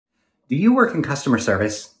Do you work in customer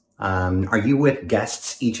service? Are you with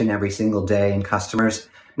guests each and every single day and customers?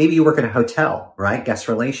 Maybe you work at a hotel, right? Guest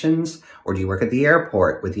relations, or do you work at the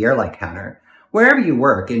airport with the airline counter? Wherever you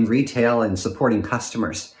work in retail and supporting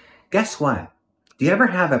customers, guess what? Do you ever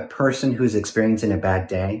have a person who's experiencing a bad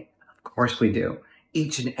day? Of course we do.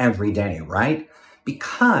 Each and every day, right?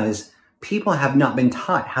 Because people have not been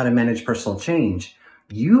taught how to manage personal change.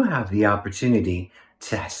 You have the opportunity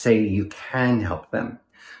to say you can help them.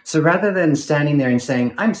 So rather than standing there and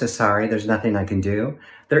saying, I'm so sorry, there's nothing I can do,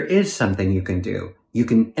 there is something you can do. You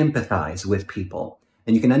can empathize with people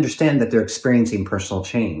and you can understand that they're experiencing personal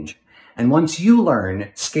change. And once you learn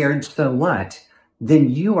scared so what, then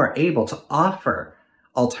you are able to offer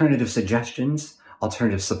alternative suggestions,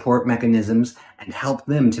 alternative support mechanisms, and help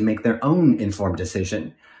them to make their own informed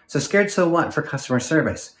decision. So scared so what for customer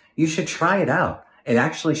service? You should try it out. It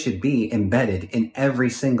actually should be embedded in every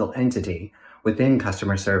single entity within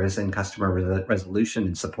customer service and customer resolution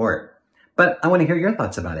and support. But I want to hear your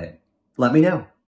thoughts about it. Let me know.